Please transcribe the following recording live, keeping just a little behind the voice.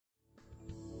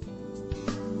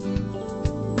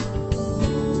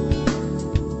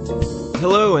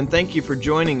Hello, and thank you for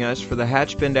joining us for the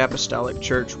Hatchbend Apostolic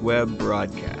Church web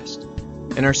broadcast.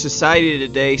 In our society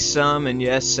today, some, and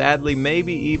yes, sadly,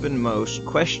 maybe even most,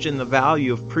 question the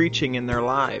value of preaching in their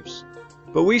lives.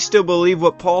 But we still believe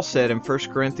what Paul said in 1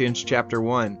 Corinthians chapter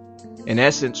 1. In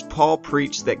essence, Paul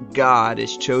preached that God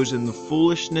has chosen the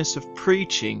foolishness of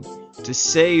preaching to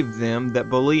save them that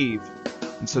believe.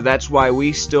 And so that's why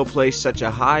we still place such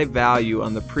a high value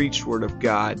on the preached word of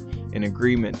God in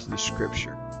agreement to the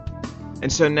Scripture.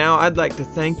 And so now I'd like to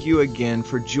thank you again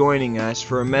for joining us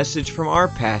for a message from our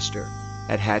pastor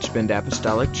at Hatchbend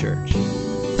Apostolic Church. Amen.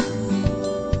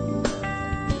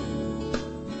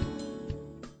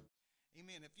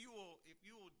 If you will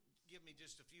give me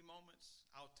just a few moments,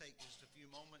 I'll take just a few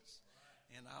moments,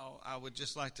 and I would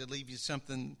just like to leave you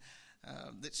something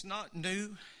that's not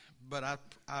new, but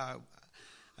I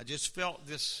just felt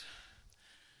this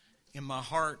in my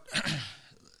heart.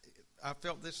 I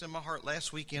felt this in my heart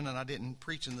last weekend, and I didn't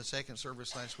preach in the second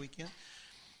service last weekend,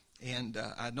 and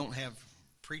I don't have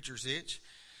preacher's itch,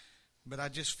 but I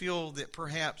just feel that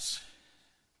perhaps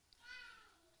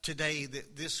today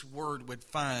that this word would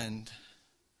find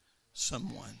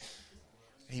someone.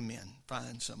 Amen.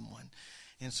 Find someone.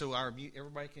 And so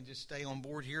everybody can just stay on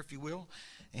board here, if you will,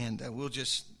 and we'll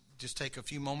just take a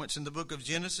few moments in the book of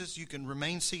Genesis. You can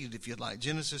remain seated if you'd like.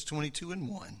 Genesis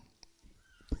 22:1.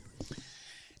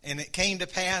 And it came to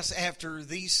pass after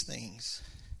these things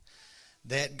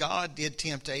that God did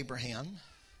tempt Abraham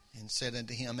and said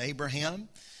unto him, Abraham,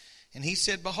 and he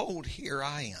said, Behold, here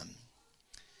I am.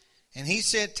 And he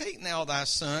said, Take now thy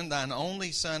son, thine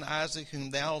only son Isaac,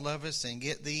 whom thou lovest, and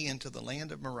get thee into the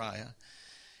land of Moriah,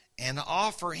 and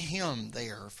offer him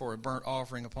there for a burnt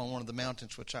offering upon one of the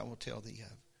mountains which I will tell thee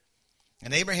of.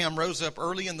 And Abraham rose up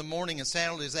early in the morning and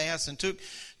saddled his ass and took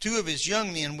two of his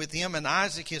young men with him and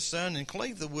Isaac his son and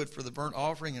clave the wood for the burnt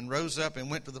offering and rose up and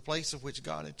went to the place of which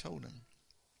God had told him.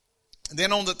 And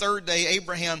then on the third day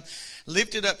Abraham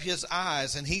lifted up his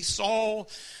eyes and he saw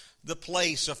the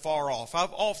place afar off.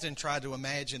 I've often tried to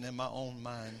imagine in my own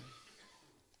mind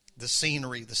the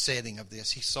scenery, the setting of this.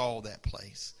 He saw that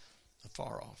place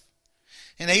afar off.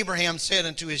 And Abraham said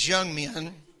unto his young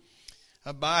men,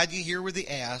 Abide ye here with the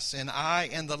ass, and I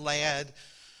and the lad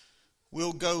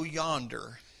will go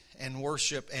yonder and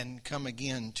worship and come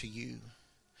again to you.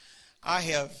 I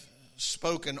have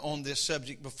spoken on this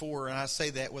subject before, and I say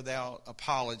that without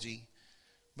apology.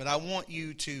 But I want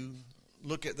you to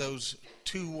look at those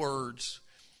two words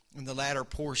in the latter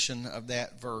portion of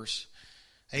that verse.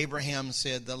 Abraham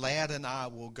said, The lad and I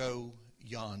will go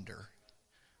yonder.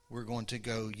 We're going to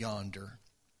go yonder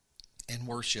and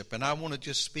worship. And I want to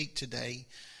just speak today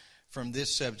from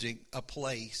this subject, a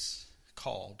place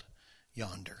called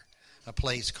yonder. A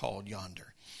place called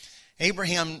yonder.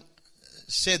 Abraham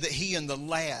said that he and the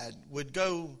lad would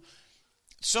go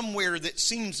somewhere that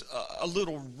seems a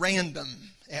little random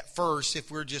at first.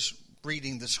 If we're just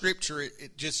reading the scripture,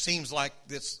 it just seems like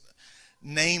this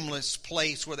nameless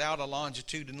place without a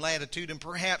longitude and latitude, and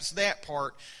perhaps that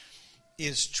part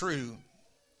is true.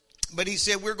 But he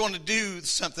said, we're going to do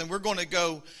something. We're going to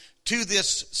go to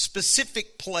this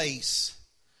specific place,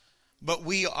 but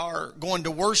we are going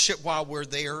to worship while we're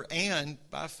there. And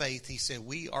by faith, he said,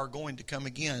 we are going to come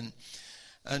again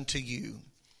unto you.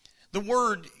 The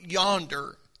word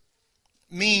yonder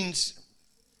means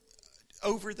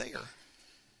over there.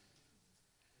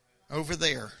 Over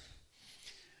there.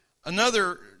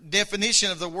 Another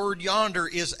definition of the word yonder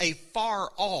is a far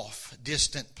off,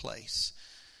 distant place.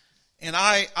 And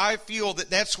I feel that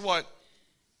that's what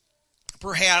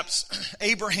perhaps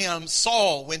Abraham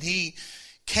saw when he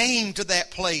came to that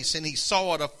place and he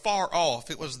saw it afar off.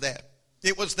 It was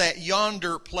that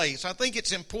yonder place. I think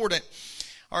it's important,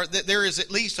 or that there is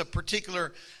at least a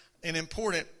particular and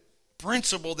important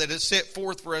principle that is set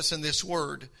forth for us in this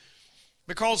word.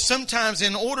 Because sometimes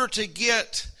in order to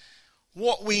get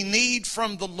what we need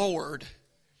from the Lord,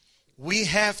 we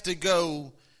have to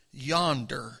go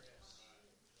yonder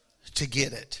to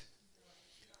get it.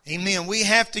 Amen. We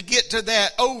have to get to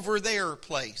that over there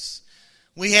place.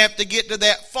 We have to get to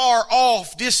that far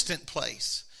off, distant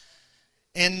place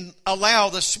and allow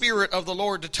the Spirit of the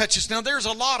Lord to touch us. Now, there's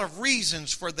a lot of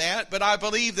reasons for that, but I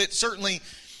believe that certainly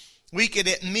we could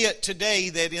admit today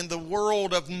that in the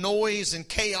world of noise and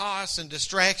chaos and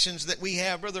distractions that we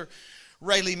have, Brother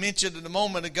Rayleigh mentioned it a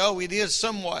moment ago, it is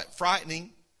somewhat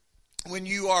frightening when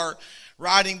you are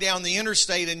riding down the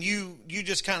interstate and you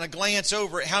just kind of glance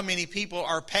over at how many people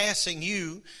are passing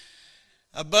you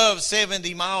above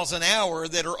 70 miles an hour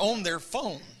that are on their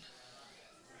phone.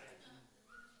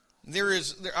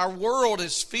 Our world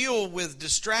is filled with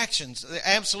distractions,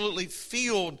 absolutely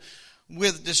filled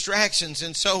with distractions.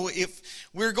 And so if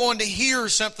we're going to hear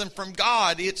something from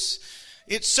God, it's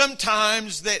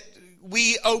sometimes that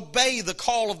we obey the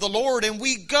call of the Lord and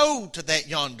we go to that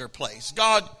yonder place.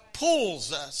 God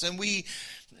pulls us and we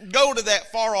go to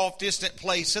that far off distant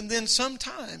place. And then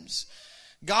sometimes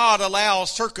God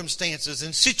allows circumstances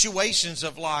and situations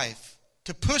of life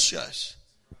to push us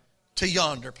to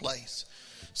yonder place.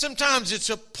 Sometimes it's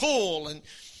a pull,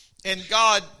 and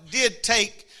God did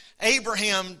take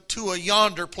Abraham to a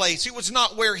yonder place. It was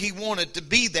not where he wanted to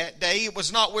be that day. It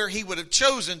was not where he would have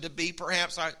chosen to be,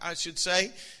 perhaps I should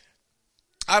say.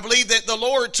 I believe that the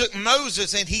Lord took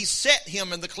Moses and he set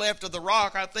him in the cleft of the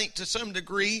rock. I think to some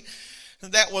degree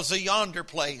that was a yonder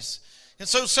place. And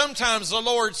so sometimes the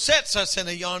Lord sets us in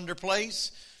a yonder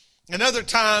place. And other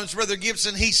times, Brother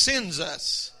Gibson, he sends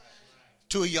us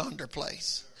to a yonder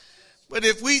place. But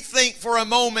if we think for a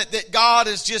moment that God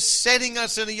is just setting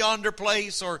us in a yonder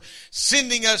place or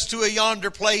sending us to a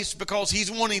yonder place because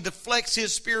he's wanting to flex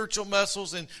his spiritual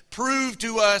muscles and prove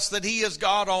to us that he is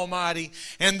God Almighty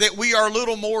and that we are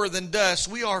little more than dust,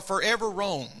 we are forever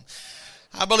wrong.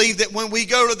 I believe that when we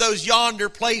go to those yonder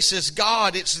places,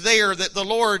 God, it's there that the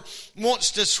Lord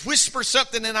wants to whisper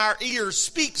something in our ears,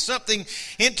 speak something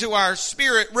into our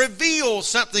spirit, reveal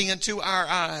something into our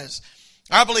eyes.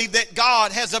 I believe that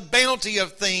God has a bounty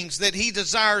of things that he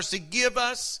desires to give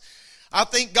us. I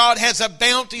think God has a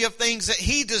bounty of things that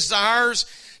he desires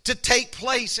to take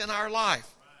place in our life.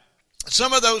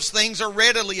 Some of those things are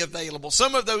readily available.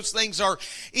 Some of those things are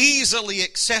easily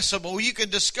accessible. You can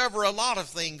discover a lot of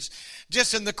things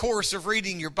just in the course of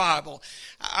reading your Bible.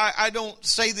 I don't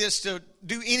say this to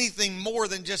do anything more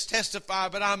than just testify,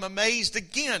 but I'm amazed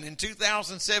again in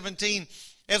 2017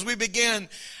 as we begin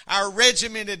our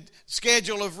regimented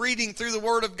schedule of reading through the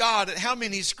Word of God at how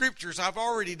many scriptures I've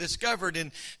already discovered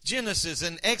in Genesis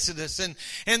and Exodus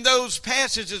and those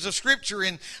passages of scripture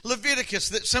in Leviticus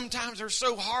that sometimes are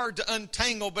so hard to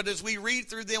untangle, but as we read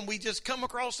through them, we just come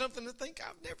across something to think,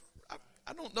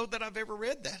 I don't know that I've ever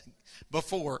read that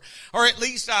before. Or at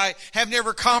least I have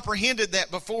never comprehended that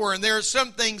before. And there are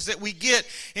some things that we get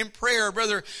in prayer.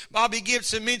 Brother Bobby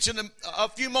Gibson mentioned a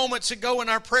few moments ago in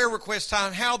our prayer request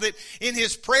time how that in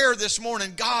his prayer this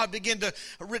morning, God began to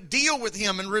deal with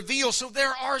him and reveal. So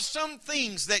there are some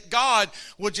things that God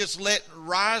will just let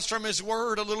rise from his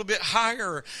word a little bit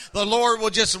higher. The Lord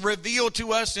will just reveal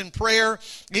to us in prayer.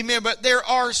 Amen. But there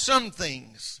are some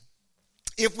things.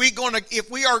 If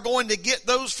we are going to get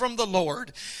those from the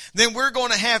Lord, then we're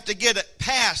going to have to get it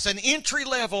past an entry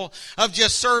level of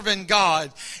just serving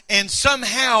God and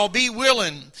somehow be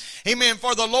willing, amen,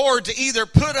 for the Lord to either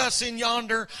put us in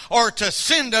yonder or to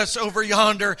send us over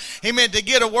yonder, amen, to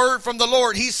get a word from the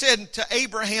Lord. He said to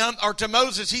Abraham or to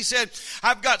Moses, he said,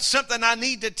 I've got something I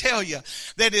need to tell you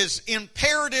that is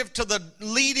imperative to the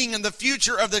leading and the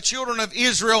future of the children of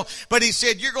Israel. But he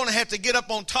said, you're going to have to get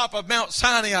up on top of Mount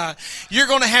Sinai. You're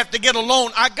going to have to get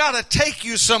alone. I got to take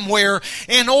you somewhere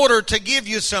in order to give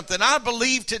you something. I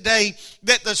believe today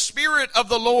that the Spirit of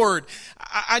the Lord,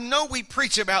 I know we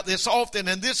preach about this often,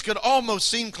 and this could almost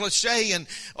seem cliche, and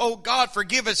oh, God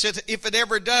forgive us if it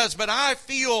ever does, but I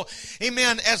feel,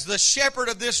 amen, as the shepherd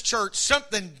of this church,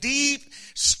 something deep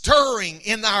stirring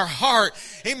in our heart,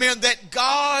 amen, that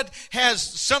God has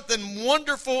something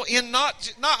wonderful in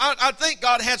I think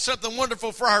God has something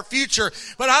wonderful for our future,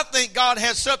 but I think God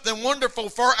has something wonderful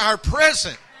for our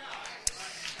present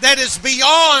that is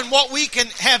beyond what we can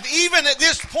have even at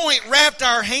this point wrapped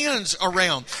our hands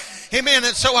around. Amen.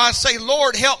 And so I say,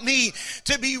 Lord, help me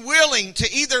to be willing to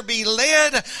either be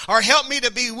led or help me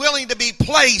to be willing to be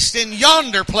placed in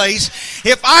yonder place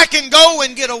if I can go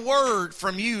and get a word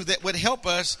from you that would help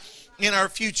us in our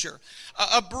future.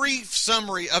 A brief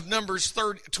summary of Numbers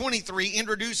 23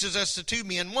 introduces us to two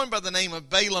men, one by the name of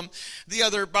Balaam, the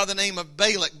other by the name of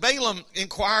Balak. Balaam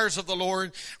inquires of the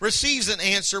Lord, receives an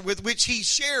answer with which he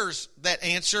shares that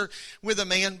answer with a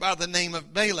man by the name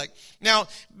of Balak. Now,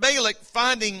 Balak,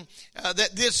 finding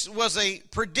that this was a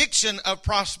prediction of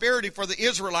prosperity for the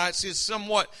Israelites, is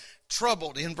somewhat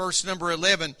troubled in verse number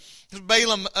 11.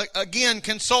 Balaam again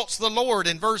consults the Lord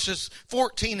in verses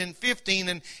 14 and 15,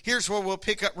 and here's where we'll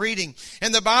pick up reading.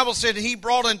 And the Bible said, he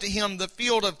brought unto him the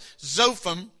field of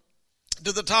Zophim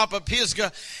to the top of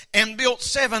Pisgah, and built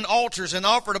 7 altars, and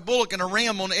offered a bullock and a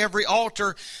ram on every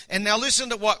altar. And now listen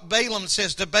to what Balaam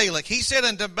says to Balak. He said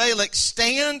unto Balak,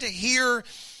 stand here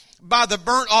by the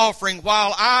burnt offering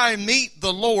while I meet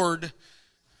the Lord.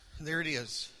 There it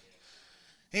is.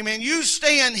 Amen. You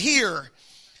stand here,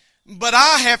 but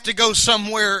I have to go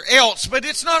somewhere else. But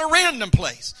it's not a random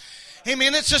place.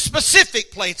 Amen. It's a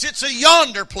specific place. It's a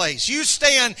yonder place. You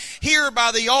stand here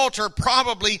by the altar.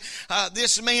 Probably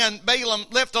this man Balaam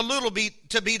left a little bit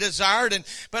to be desired,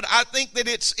 but I think that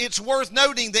it's worth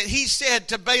noting that he said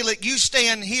to Balak, "You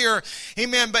stand here."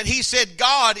 Amen. But he said,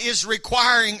 God is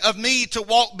requiring of me to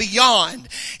walk beyond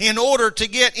in order to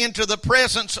get into the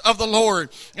presence of the Lord.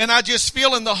 And I just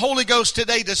feel in the Holy Ghost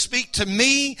today to speak to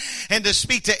me and to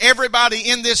speak to everybody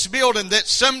in this building that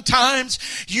sometimes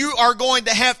you are going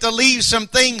to have to leave some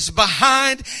things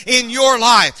behind in your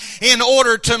life in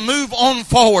order to move on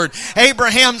forward.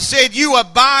 Abraham said, "You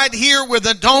abide here with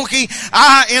the donkey.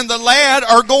 I and the lad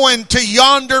are going to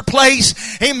yonder place."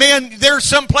 Amen. There's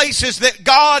some places that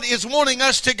God is wanting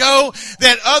us to go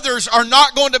that others are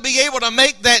not going to be able to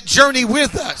make that journey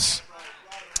with us.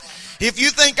 If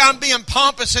you think I'm being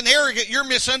pompous and arrogant, you're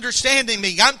misunderstanding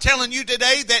me. I'm telling you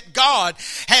today that God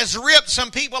has ripped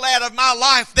some people out of my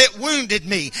life that wounded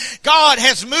me. God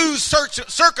has moved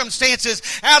circumstances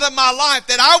out of my life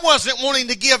that I wasn't wanting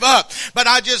to give up, but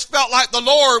I just felt like the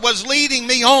Lord was leading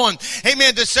me on.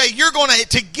 Amen. To say you're going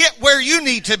to get where you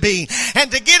need to be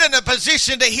and to get in a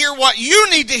position to hear what you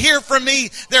need to hear from me.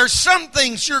 There's some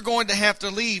things you're going to have to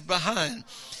leave behind.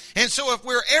 And so if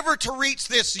we're ever to reach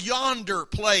this yonder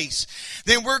place,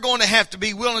 then we're going to have to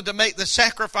be willing to make the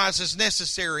sacrifices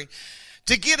necessary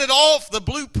to get it off the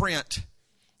blueprint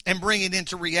and bring it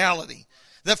into reality.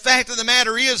 The fact of the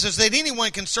matter is that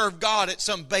anyone can serve God at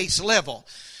some base level.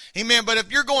 Amen. But if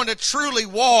you're going to truly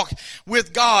walk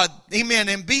with God, amen,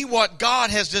 and be what God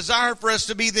has desired for us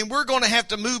to be, then we're going to have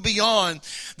to move beyond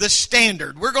the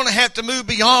standard. We're going to have to move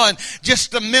beyond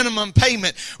just the minimum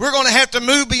payment. We're going to have to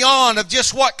move beyond of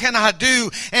just what can I do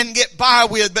and get by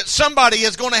with. But somebody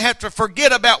is going to have to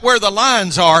forget about where the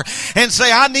lines are and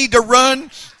say, I need to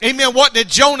run. Amen. What did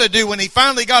Jonah do when he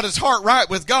finally got his heart right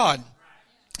with God?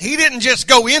 He didn't just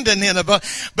go into Nineveh,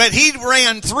 but he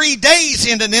ran 3 days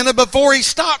into Nineveh before he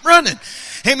stopped running.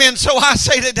 Amen. So I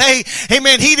say today,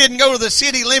 amen, he didn't go to the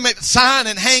city limit sign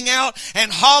and hang out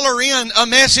and holler in a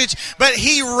message, but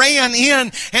he ran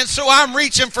in. And so I'm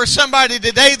reaching for somebody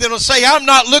today that'll say, I'm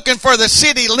not looking for the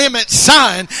city limit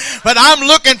sign, but I'm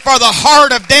looking for the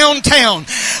heart of downtown.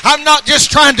 I'm not just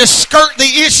trying to skirt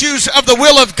the issues of the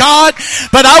will of God,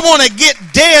 but I want to get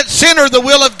dead center of the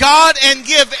will of God and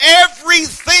give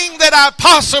everything that I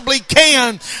possibly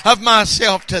can of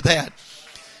myself to that.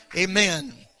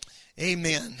 Amen.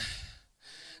 Amen.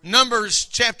 Numbers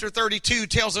chapter 32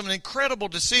 tells of an incredible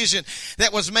decision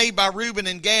that was made by Reuben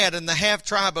and Gad and the half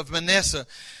tribe of Manasseh.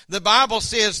 The Bible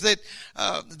says that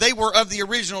they were of the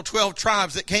original 12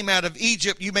 tribes that came out of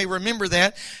Egypt. You may remember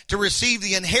that, to receive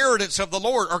the inheritance of the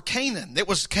Lord, or Canaan.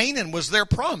 Canaan was their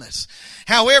promise.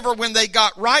 However, when they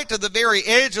got right to the very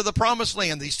edge of the promised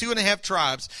land, these 2.5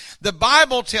 tribes, the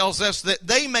Bible tells us that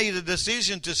they made a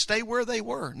decision to stay where they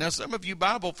were. Now, some of you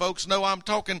Bible folks know I'm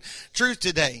talking truth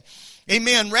today.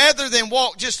 Amen. Rather than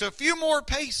walk just a few more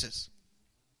paces.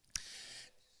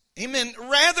 Amen.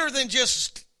 Rather than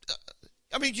just,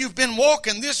 you've been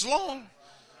walking this long.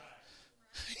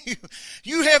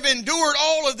 You have endured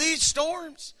all of these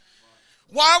storms.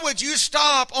 Why would you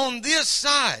stop on this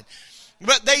side?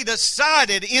 But they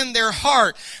decided in their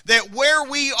heart that where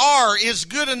we are is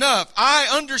good enough.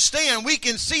 I understand we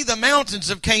can see the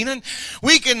mountains of Canaan.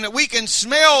 We can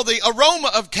smell the aroma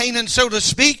of Canaan, so to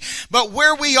speak. But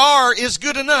where we are is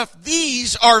good enough.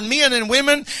 These are men and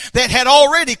women that had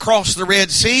already crossed the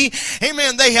Red Sea.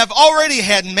 Amen. They have already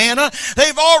had manna.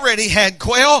 They've already had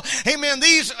quail. Amen.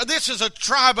 This is a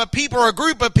tribe of people, or a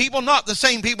group of people, not the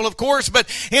same people, of course, but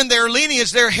in their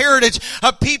lineage, their heritage,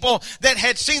 of people that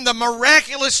had seen the miraculous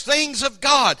things of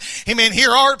God. Amen.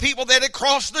 Here are people that had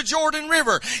crossed the Jordan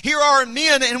River. Here are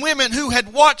men and women who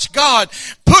had watched God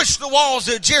push the walls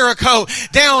of Jericho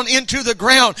down into the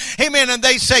ground. Amen. And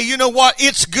they say, you know what?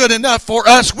 It's good enough for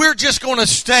us. We're just going to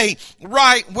stay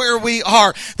right where we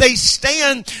are. They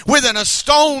stand within a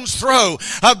stone's throw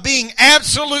of being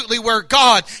absolutely where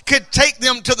God could take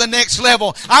them to the next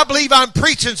level. I believe I'm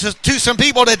preaching to some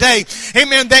people today,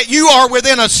 amen, that you are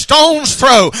within a stone's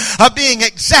throw of being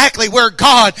exactly where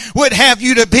God would have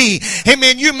you to be.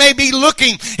 Amen. You may be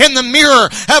looking in the mirror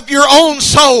of your own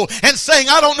soul and saying,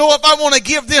 I don't know if I want to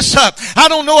give this up. I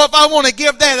don't know if I want to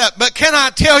give that up. But can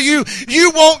I tell you,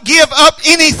 you won't give up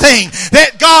anything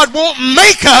that God won't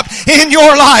make up in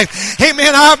your life.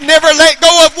 Amen. I've never let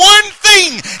go of one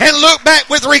thing and look back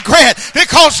with regret,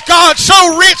 because God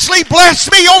so richly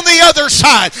blessed me on the other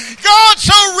side. God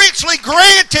so richly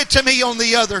granted to me on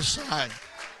the other side.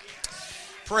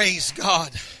 Praise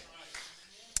God.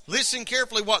 Listen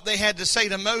carefully what they had to say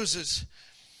to Moses.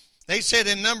 They said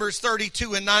in Numbers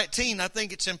 32 and 19, I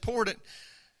think it's important.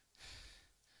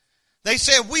 They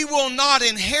said, we will not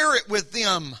inherit with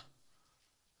them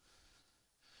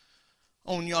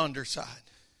on yonder side.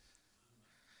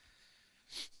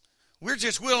 We're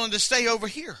just willing to stay over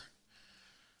here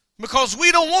because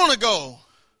we don't want to go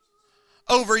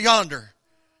over yonder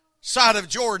side of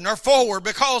Jordan or forward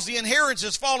because the inheritance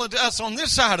has fallen to us on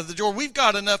this side of the Jordan. We've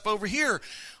got enough over here.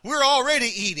 We're already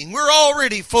eating. We're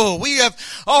already full. We have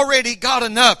already got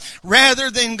enough. Rather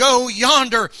than go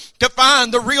yonder to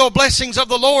find the real blessings of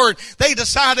the Lord, they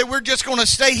decided we're just going to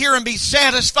stay here and be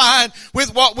satisfied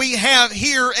with what we have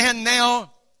here and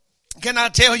now. Can I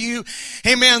tell you,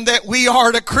 amen, that we are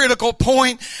at a critical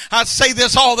point? I say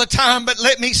this all the time, but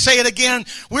let me say it again.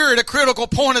 We're at a critical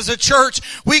point as a church.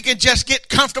 We can just get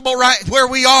comfortable right where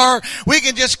we are. We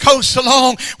can just coast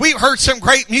along. We've heard some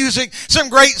great music, some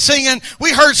great singing.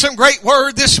 We heard some great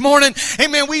word this morning.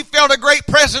 Amen. We felt a great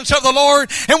presence of the Lord,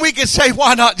 and we can say,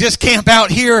 why not just camp out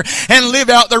here and live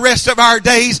out the rest of our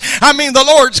days? I mean, the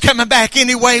Lord's coming back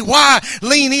anyway. Why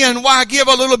lean in? Why give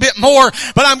a little bit more?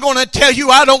 But I'm going to tell you,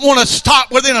 I don't want to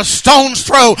stop within a stone's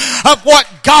throw of what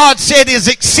God said is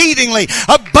exceedingly,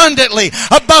 abundantly,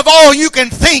 above all you can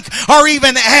think or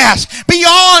even ask.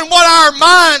 Beyond what our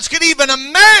minds could even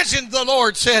imagine, the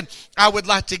Lord said, I would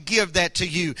like to give that to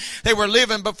you. They were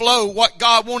living below what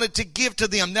God wanted to give to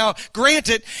them. Now,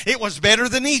 granted, it was better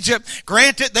than Egypt.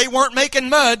 Granted, they weren't making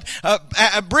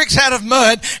bricks out of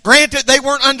mud. Granted, they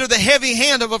weren't under the heavy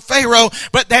hand of a Pharaoh,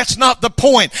 but that's not the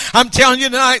point. I'm telling you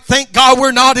tonight, thank God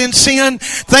we're not in sin.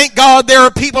 Thank God there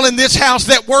are people in this house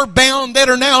that were bound that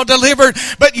are now delivered.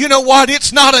 But you know what?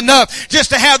 It's not enough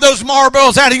just to have those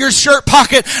marbles out of your shirt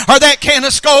pocket or that can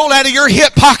of skull out of your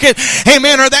hip pocket.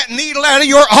 Amen. Or that needle out of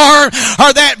your arm.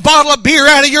 Or that bottle of beer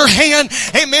out of your hand,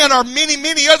 amen, or many,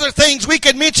 many other things we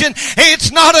could mention.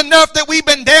 It's not enough that we've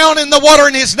been down in the water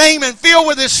in His name and filled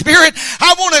with His Spirit.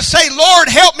 I want to say, Lord,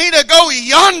 help me to go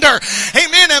yonder,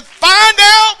 amen, and find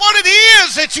out what it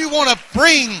is that you want to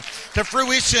bring to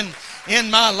fruition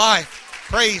in my life.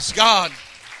 Praise God.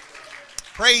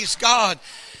 Praise God.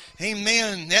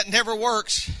 Amen. That never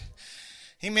works.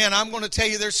 Amen. I'm going to tell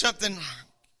you there's something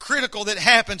critical that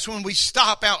happens when we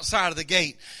stop outside of the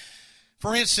gate.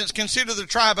 For instance, consider the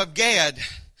tribe of Gad.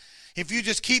 If you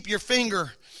just keep your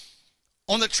finger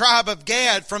on the tribe of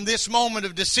Gad from this moment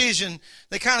of decision,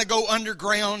 they kind of go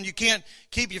underground. You can't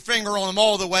keep your finger on them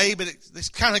all the way, but they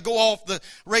kind of go off the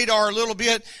radar a little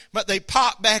bit, but they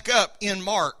pop back up in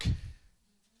Mark.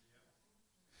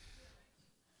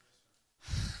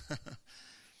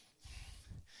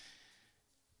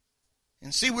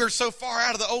 And see, we're so far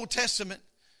out of the Old Testament.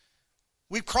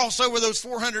 We've crossed over those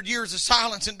 400 years of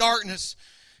silence and darkness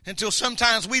until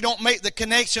sometimes we don't make the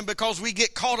connection because we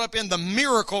get caught up in the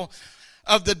miracle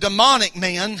of the demonic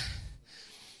man.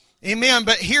 Amen.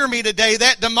 But hear me today,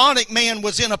 that demonic man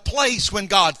was in a place when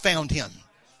God found him.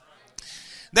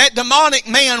 That demonic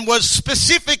man was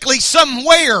specifically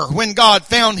somewhere when God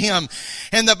found him.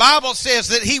 And the Bible says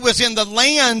that he was in the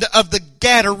land of the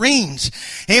Gadarenes.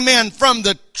 Amen. From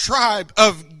the tribe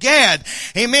of Gad.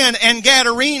 Amen. And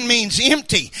Gadarene means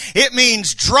empty. It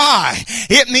means dry.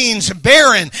 It means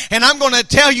barren. And I'm going to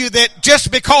tell you that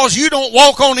just because you don't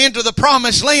walk on into the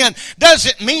promised land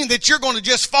doesn't mean that you're going to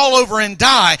just fall over and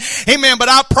die. Amen. But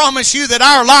I promise you that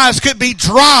our lives could be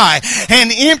dry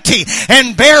and empty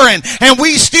and barren. And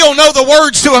we still know the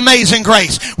words to Amazing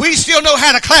Grace. We still know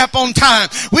how to clap on time.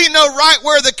 We know right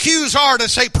where the cues are to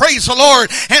say praise the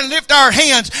Lord and lift our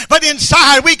hands. But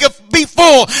inside we could be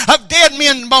full of dead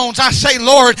men bones. I say,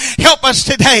 Lord, help us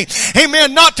today.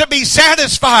 Amen. Not to be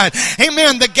satisfied.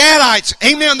 Amen. The Gadites,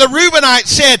 amen, the Reubenites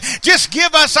said, just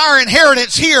give us our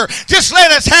inheritance here. Just let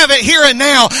us have it here and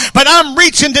now. But I'm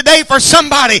reaching today for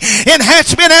somebody in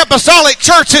Hatchbend Apostolic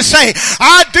Church to say,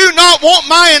 I do not want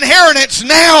my inheritance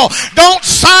now. Don't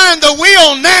sign the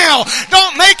will now.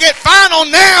 Don't make it final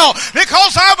now,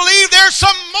 because I believe there's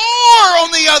some more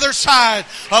on the other side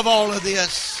of all of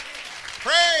this.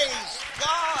 Praise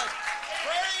God.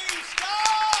 Praise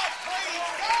God.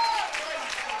 Praise God.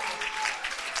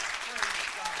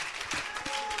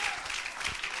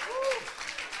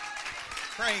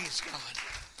 Praise God. Praise God.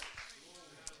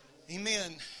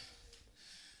 Amen. I'm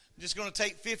just going to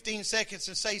take 15 seconds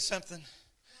and say something.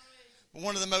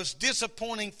 One of the most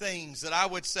disappointing things that I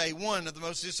would say, one of the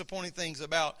most disappointing things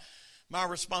about my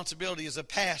responsibility as a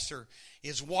pastor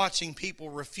is watching people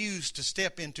refuse to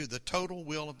step into the total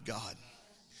will of God.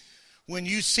 When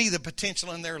you see the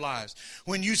potential in their lives,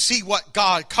 when you see what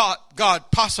God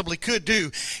possibly could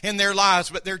do in their lives,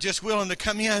 but they're just willing to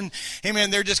come in, amen,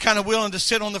 they're just kind of willing to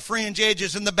sit on the fringe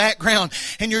edges in the background,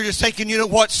 and you're just thinking, you know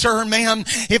what, sir, ma'am,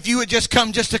 if you would just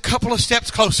come just a couple of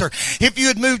steps closer, if you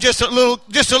would move just a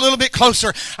little bit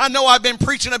closer. I know I've been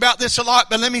preaching about this a lot,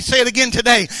 but let me say it again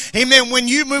today, amen. When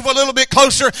you move a little bit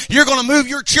closer, you're going to move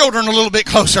your children a little bit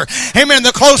closer, amen.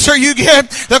 The closer you get,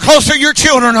 the closer your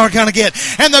children are going to get,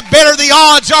 and the better the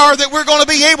odds are that we're going to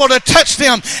be able to touch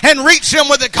them and reach them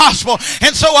with the gospel.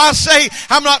 And so I say,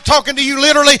 I'm not talking to you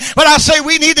literally, but I say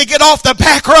we need to get off the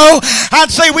back row. I'd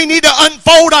say we need to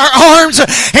unfold our arms.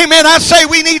 Amen. I say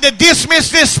we need to dismiss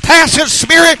this passive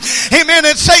spirit. Amen.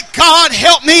 And say, God,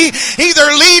 help me. Either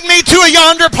lead me to a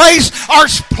yonder place or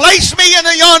place me in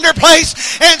a yonder place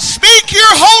and speak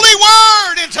your holy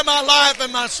word into my life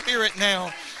and my spirit now.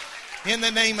 In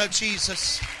the name of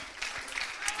Jesus.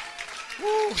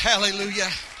 Woo, hallelujah.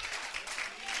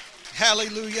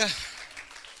 Hallelujah.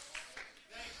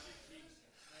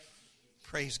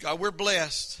 Praise God. We're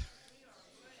blessed.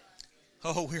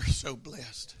 Oh, we're so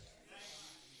blessed.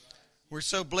 We're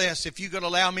so blessed. If you could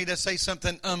allow me to say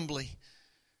something humbly.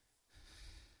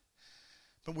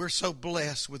 But we're so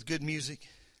blessed with good music.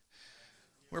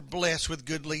 We're blessed with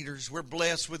good leaders. We're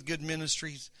blessed with good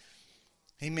ministries.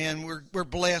 Amen. We're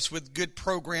blessed with good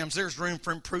programs. There's room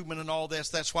for improvement in all this.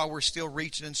 That's why we're still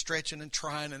reaching and stretching and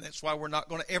trying. And that's why we're not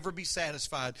going to ever be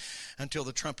satisfied until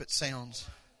the trumpet sounds.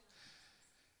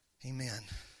 Amen.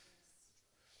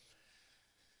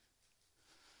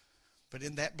 But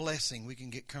in that blessing, we can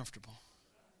get comfortable.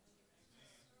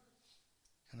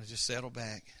 Kind of just settle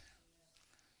back.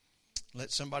 Let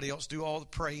somebody else do all the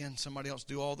praying. Somebody else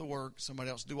do all the work.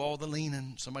 Somebody else do all the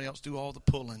leaning. Somebody else do all the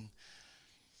pulling.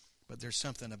 But there's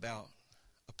something about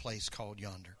a place called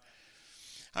yonder.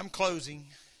 I'm closing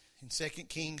in 2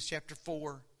 Kings chapter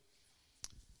 4.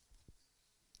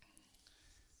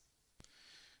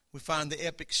 We find the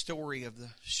epic story of the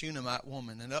Shunammite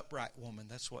woman, an upright woman.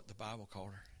 That's what the Bible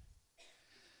called her.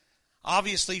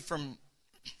 Obviously, from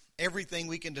everything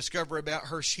we can discover about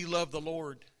her, she loved the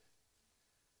Lord.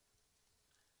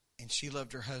 And she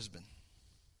loved her husband.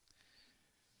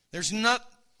 There's not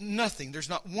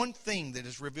one thing that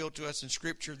is revealed to us in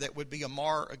Scripture that would be a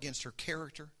mar against her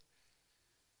character,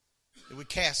 that would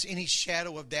cast any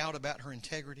shadow of doubt about her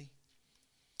integrity.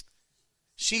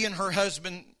 She and her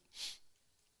husband,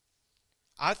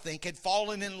 I think, had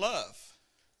fallen in love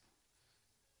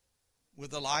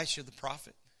with Elisha the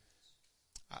prophet.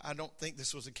 I don't think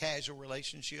this was a casual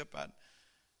relationship.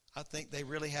 I think they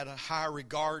really had a high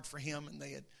regard for him, and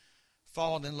they had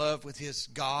fallen in love with his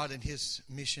God and his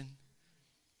mission.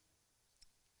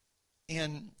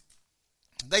 And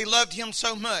they loved him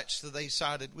so much that they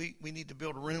decided we need to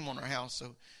build a room on our house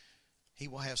so he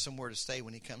will have somewhere to stay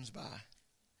when he comes by.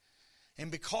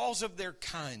 And because of their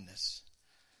kindness,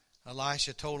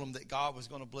 Elisha told them that God was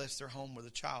going to bless their home with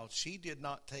a child. She did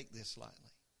not take this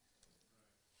lightly.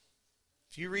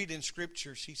 If you read in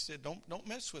Scripture, she said, don't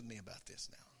mess with me about this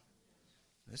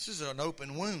now. This is an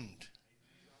open wound.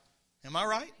 Am I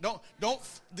right?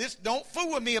 Don't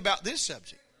fool with me about this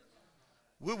subject.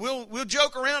 We'll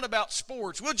joke around about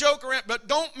sports. We'll joke around, but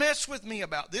don't mess with me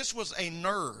about this. Was a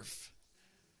nerve,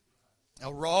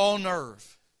 a raw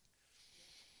nerve.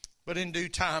 But in due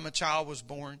time, a child was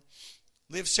born.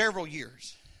 Lived several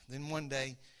years. Then one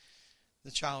day, the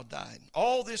child died.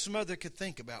 All this mother could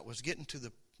think about was getting to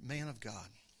the man of God.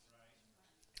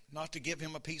 Not to give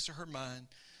him a piece of her mind,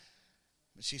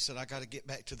 but she said, I got to get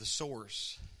back to the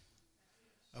source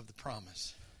of the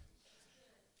promise.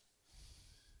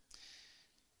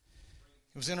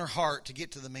 It was in her heart to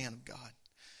get to the man of God.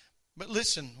 But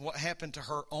listen, what happened to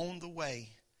her on the way.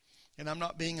 And I'm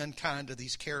not being unkind to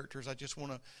these characters. I just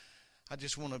want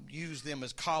to use them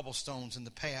as cobblestones in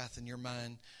the path in your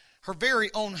mind. Her very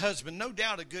own husband, no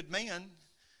doubt a good man,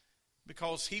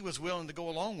 because he was willing to go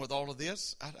along with all of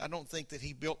this. I don't think that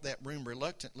he built that room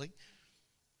reluctantly.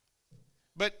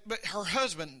 But her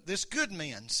husband, this good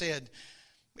man, said,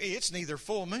 it's neither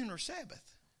full moon or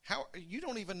Sabbath. You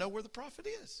don't even know where the prophet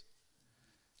is.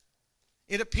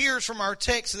 It appears from our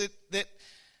text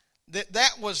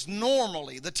that was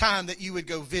normally the time that you would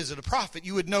go visit a prophet.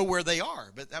 You would know where they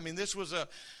are. But, this was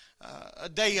a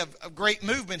day of great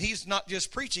movement. He's not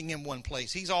just preaching in one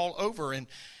place. He's all over.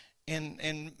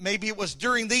 And maybe it was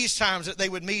during these times that they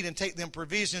would meet and take them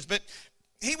provisions. But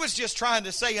he was just trying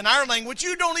to say in our language,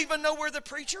 you don't even know where the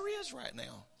preacher is right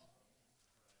now.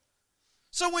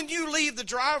 So when you leave the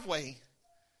driveway,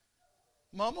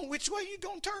 Mama, which way are you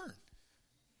going to turn?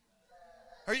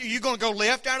 Are you going to go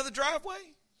left out of the driveway?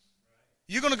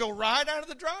 You going to go right out of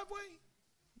the driveway?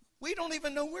 We don't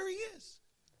even know where he is.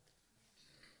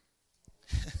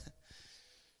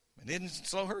 It didn't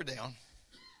slow her down.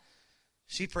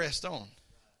 She pressed on.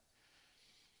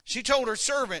 She told her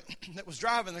servant that was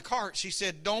driving the cart, she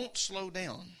said, don't slow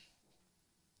down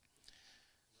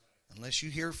unless you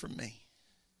hear from me.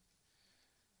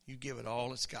 You give it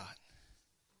all it's got.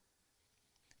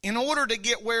 In order to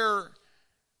get where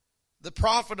the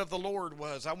prophet of the Lord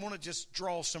was, I want to just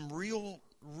draw some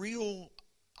real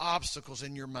obstacles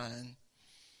in your mind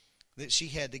that she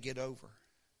had to get over.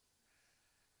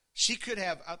 She could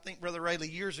have, I think Brother Rayleigh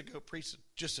years ago preached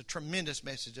just a tremendous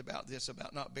message about this,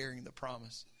 about not bearing the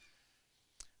promise.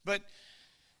 But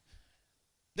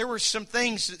there were some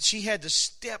things that she had to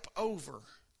step over.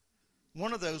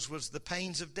 One of those was the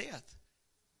pains of death.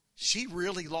 She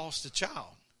really lost a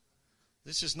child.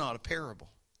 This is not a parable.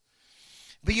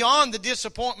 Beyond the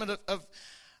disappointment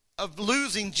of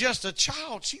losing just a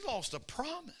child, she lost a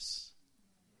promise.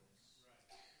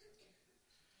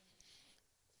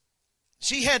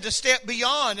 She had to step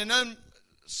beyond an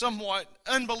somewhat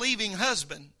unbelieving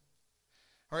husband,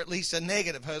 or at least a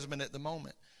negative husband at the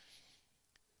moment.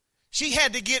 She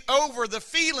had to get over the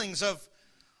feelings of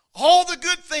all the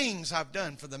good things I've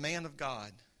done for the man of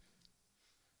God.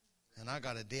 And I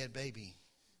got a dead baby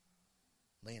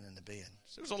laying in the bed.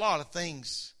 So there was a lot of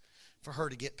things for her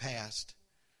to get past.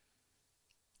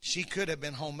 She could have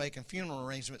been home making funeral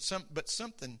arrangements, but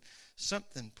something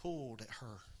pulled at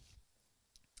her.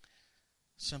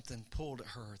 Something pulled at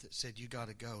her that said, you got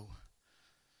to go.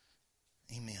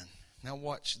 Amen. Now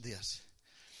watch this.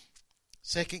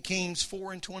 2 Kings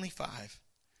 4:25.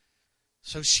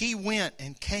 So she went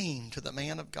and came to the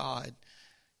man of God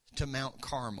to Mount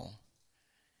Carmel.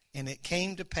 And it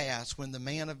came to pass when the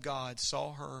man of God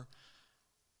saw her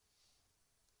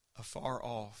afar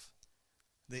off,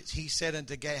 that he said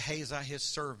unto Gehazi his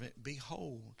servant,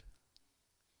 behold,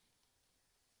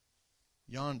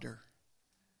 yonder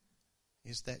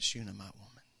is that Shunammite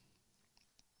woman.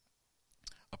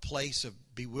 A place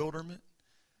of bewilderment,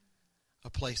 a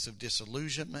place of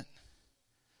disillusionment,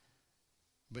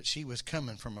 but she was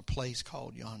coming from a place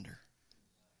called yonder.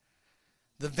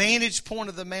 The vantage point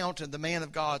of the mountain, the man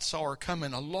of God saw her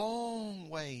coming a long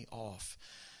way off.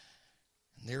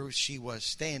 And there she was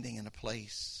standing in a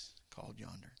place called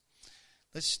yonder.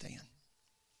 Let's stand.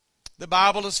 The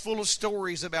Bible is full of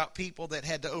stories about people that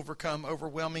had to overcome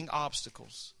overwhelming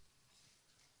obstacles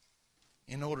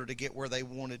in order to get where they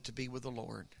wanted to be with the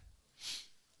Lord.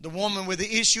 The woman with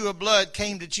the issue of blood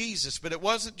came to Jesus, but it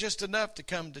wasn't just enough to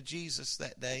come to Jesus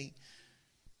that day,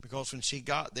 because when she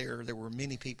got there, there were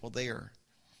many people there.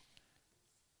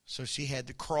 So she had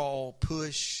to crawl,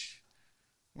 push.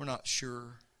 We're not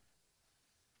sure.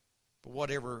 But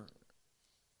whatever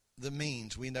the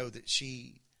means, we know that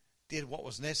she did what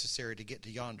was necessary to get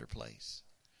to yonder place.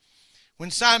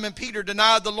 When Simon Peter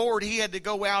denied the Lord, he had to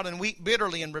go out and weep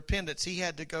bitterly in repentance. He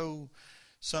had to go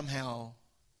somehow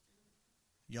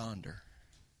yonder.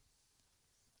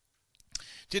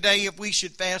 Today, if we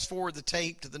should fast forward the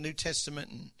tape to the New Testament,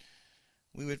 and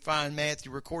we would find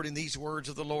Matthew recording these words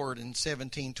of the Lord in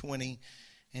 17:20.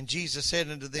 And Jesus said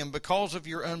unto them, because of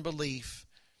your unbelief,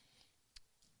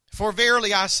 for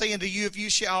verily I say unto you,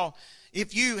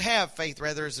 if you have faith,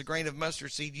 rather, as a grain of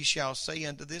mustard seed, you shall say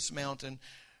unto this mountain,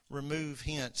 remove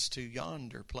hence to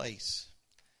yonder place,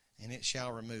 and it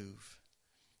shall remove,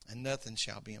 and nothing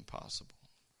shall be impossible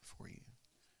for you.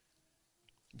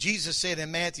 Jesus said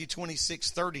in Matthew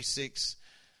 26:36,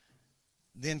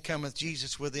 then cometh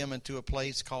Jesus with them into a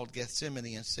place called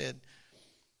Gethsemane, and said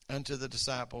unto the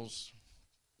disciples,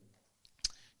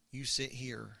 you sit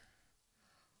here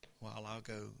while I'll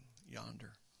go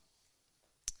yonder.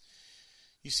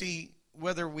 You see,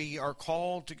 whether we are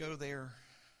called to go there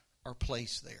or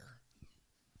placed there,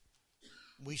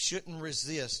 we shouldn't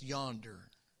resist yonder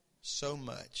so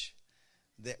much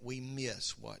that we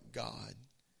miss what God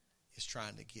is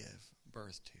trying to give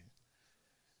birth to.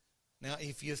 Now,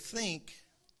 if you think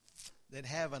that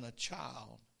having a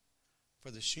child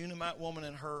for the Shunammite woman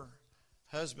and her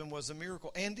husband was a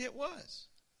miracle, and it was,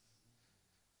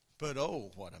 but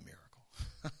oh, what a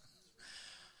miracle,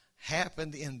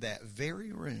 happened in that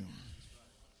very room,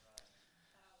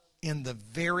 in the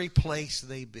very place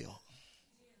they built.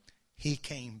 He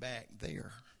came back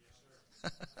there.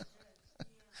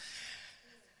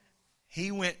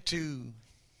 He went to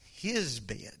his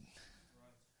bed.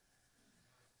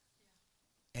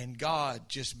 And God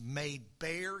just made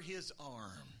bare his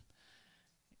arm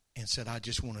and said, I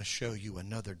just want to show you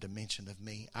another dimension of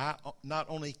me. I not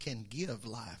only can give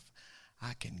life,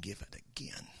 I can give it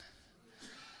again.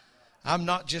 I'm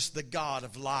not just the God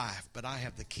of life, but I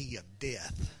have the key of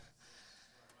death.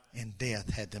 and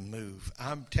death had to move.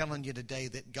 I'm telling you today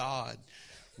that God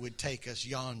would take us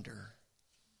yonder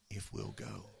if we'll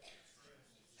go.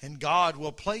 And God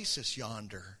will place us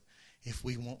yonder if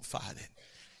we won't fight it.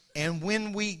 And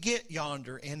when we get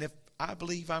yonder, and if I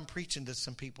believe I'm preaching to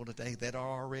some people today that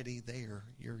are already there,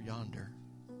 you're yonder.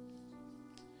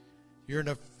 You're in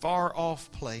a far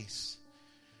off place.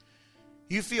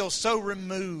 You feel so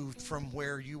removed from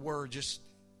where you were just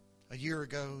a year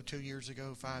ago, 2 years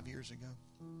ago, 5 years ago.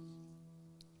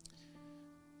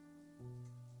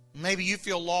 Maybe you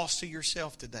feel lost to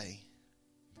yourself today,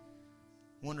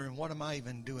 wondering, what am I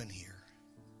even doing here?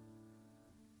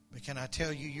 But can I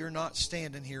tell you, you're not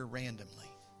standing here randomly.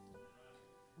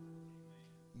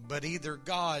 But either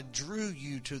God drew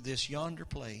you to this yonder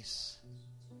place,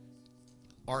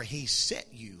 or He set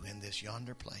you in this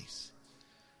yonder place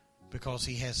because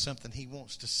He has something He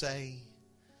wants to say,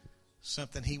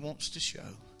 something He wants to show.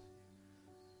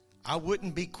 I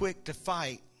wouldn't be quick to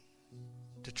fight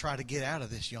to try to get out of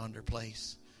this yonder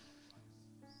place,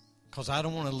 because I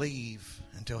don't want to leave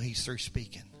until He's through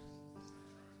speaking.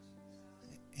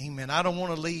 Amen. I don't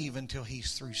want to leave until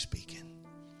He's through speaking.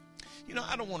 You know,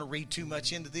 I don't want to read too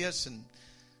much into this, and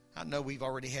I know we've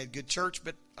already had good church,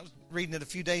 but I was reading it a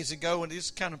few days ago, and it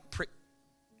just kind of pricked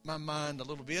my mind a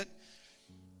little bit.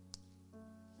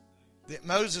 That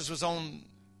Moses was on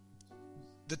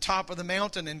the top of the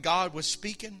mountain, and God was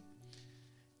speaking,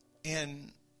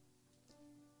 and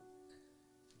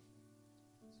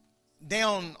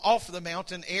down off of the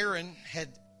mountain, Aaron had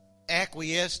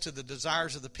acquiesced to the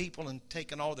desires of the people and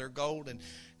taken all their gold and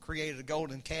created a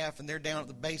golden calf, and they're down at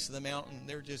the base of the mountain.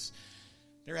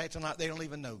 They're acting like they don't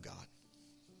even know God.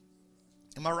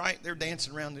 Am I right? They're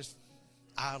dancing around this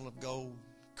idol of gold,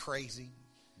 crazy.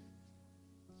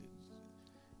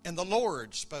 And the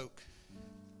Lord spoke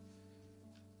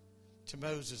to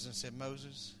Moses and said,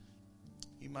 Moses,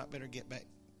 you might better get back.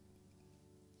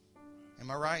 Am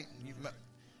I right?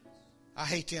 I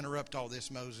hate to interrupt all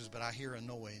this, Moses, but I hear a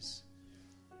noise.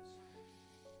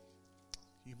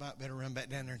 You might better run back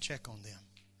down there and check on them.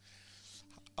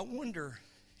 I wonder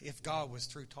if God was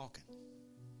through talking.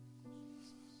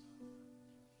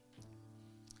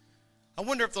 I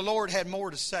wonder if the Lord had more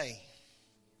to say,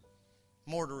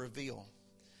 more to reveal.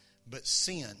 But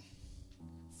sin,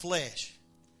 flesh,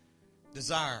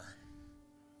 desire,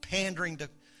 pandering to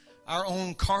our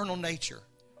own carnal nature.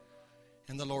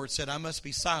 And the Lord said, I must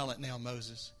be silent now,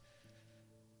 Moses,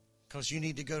 because you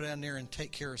need to go down there and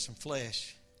take care of some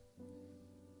flesh.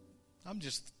 I'm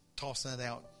just tossing that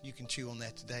out. You can chew on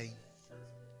that today.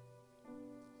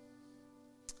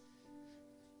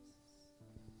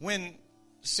 When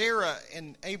Sarah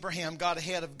and Abraham got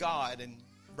ahead of God and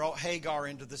brought Hagar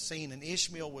into the scene and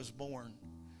Ishmael was born,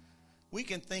 we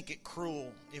can think it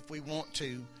cruel if we want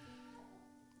to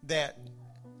that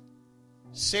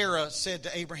Sarah said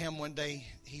to Abraham one day,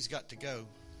 he's got to go.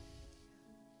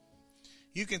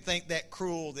 You can think that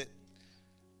cruel that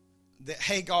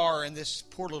Hagar and this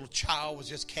poor little child was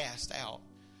just cast out.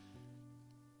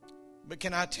 But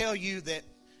can I tell you that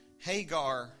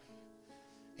Hagar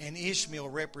and Ishmael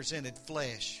represented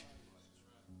flesh,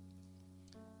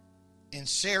 and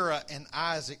Sarah and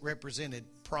Isaac represented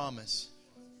promise.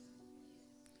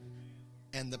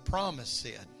 And the promise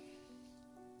said,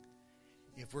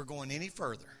 if we're going any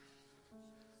further,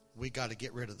 we got to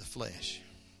get rid of the flesh.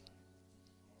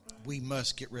 We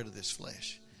must get rid of this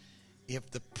flesh if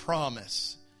the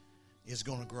promise is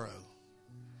going to grow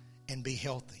and be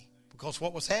healthy. Because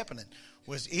what was happening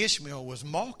was Ishmael was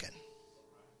mocking.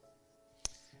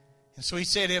 And so he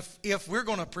said, if we're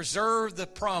going to preserve the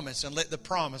promise and let the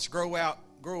promise grow up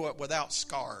without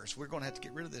scars, we're going to have to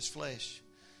get rid of this flesh.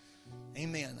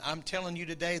 Amen. I'm telling you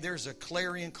today, there's a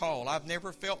clarion call. I've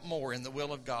never felt more in the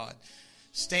will of God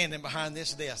standing behind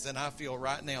this desk than I feel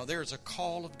right now. There's a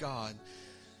call of God.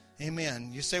 Amen.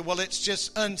 You say, well, it's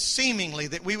just unseemingly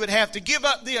that we would have to give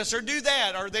up this or do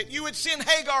that, or that you would send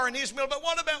Hagar and Ishmael. But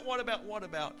what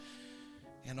about?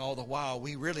 And all the while,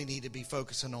 we really need to be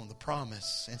focusing on the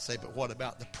promise and say, but what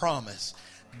about the promise?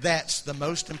 That's the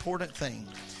most important thing.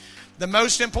 The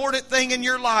most important thing in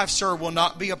your life, sir, will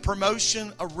not be a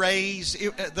promotion, a raise.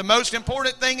 The most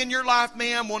important thing in your life,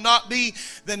 ma'am, will not be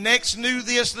the next new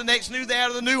this, the next new that,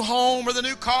 or the new home, or the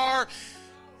new car.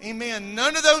 Amen.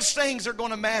 None of those things are going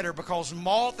to matter, because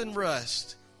moth and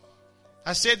rust.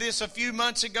 I said this a few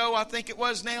months ago, I think it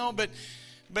was now, but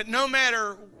no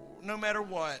matter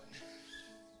what,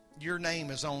 your name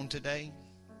is on today.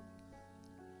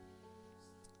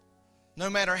 No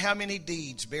matter how many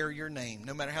deeds bear your name,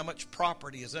 no matter how much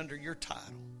property is under your title,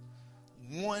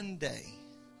 one day,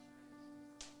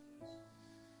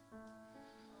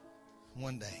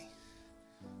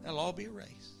 That'll all be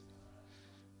erased.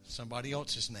 Somebody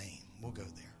else's name will go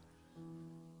there.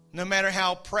 No matter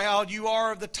how proud you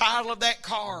are of the title of that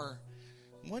car,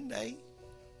 one day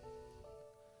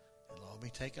it'll all be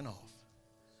taken off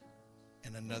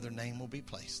and another name will be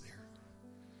placed there.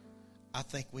 I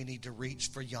think we need to reach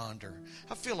for yonder.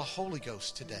 I feel a Holy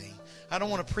Ghost today. I don't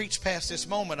want to preach past this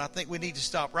moment. I think we need to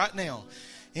stop right now.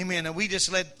 Amen. And we just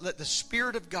let the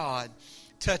Spirit of God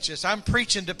touch us. I'm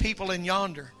preaching to people in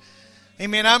yonder.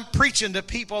 Amen. I'm preaching to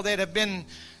people that have been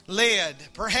led,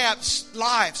 perhaps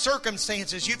life,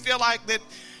 circumstances. You feel like that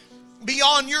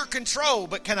beyond your control.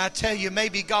 But can I tell you,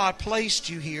 maybe God placed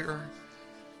you here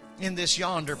in this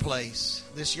yonder place,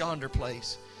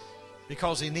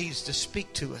 because He needs to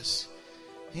speak to us.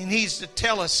 He needs to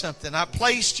tell us something. I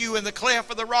placed you in the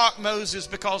cleft of the rock, Moses,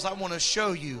 because I want to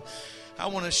show you. I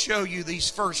want to show you these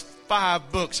first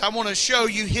 5 books. I want to show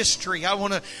you history. I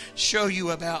want to show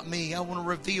you about me. I want to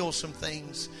reveal some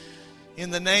things. In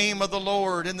the name of the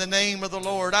Lord, in the name of the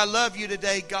Lord. I love you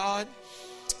today, God.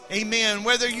 Amen.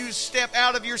 Whether you step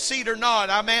out of your seat or not,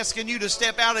 I'm asking you to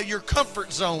step out of your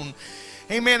comfort zone.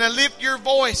 Amen. And lift your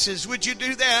voices. Would you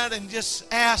do that and just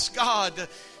ask God to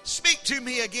speak to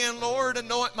me again, Lord.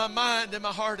 Anoint my mind and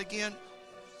my heart again.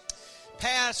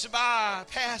 Pass by,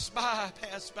 pass by,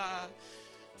 pass by.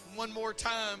 One more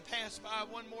time, pass by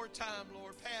one more time,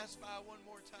 Lord. Pass by one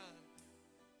more time.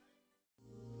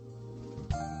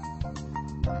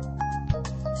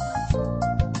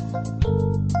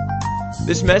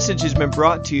 This message has been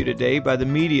brought to you today by the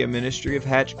media ministry of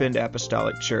Hatchbend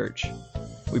Apostolic Church.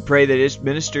 We pray that it's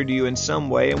ministered to you in some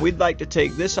way, and we'd like to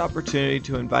take this opportunity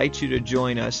to invite you to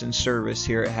join us in service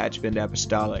here at Hatchbend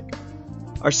Apostolic.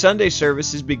 Our Sunday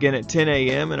services begin at 10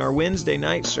 a.m. and our Wednesday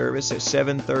night service at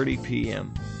 7:30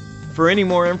 p.m. For any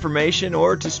more information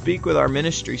or to speak with our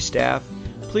ministry staff,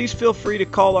 please feel free to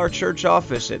call our church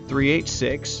office at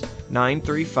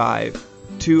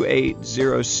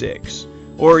 386-935-2806,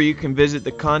 or you can visit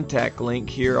the contact link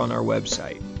here on our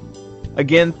website.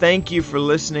 Again, thank you for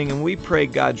listening, and we pray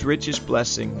God's richest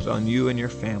blessings on you and your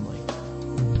family.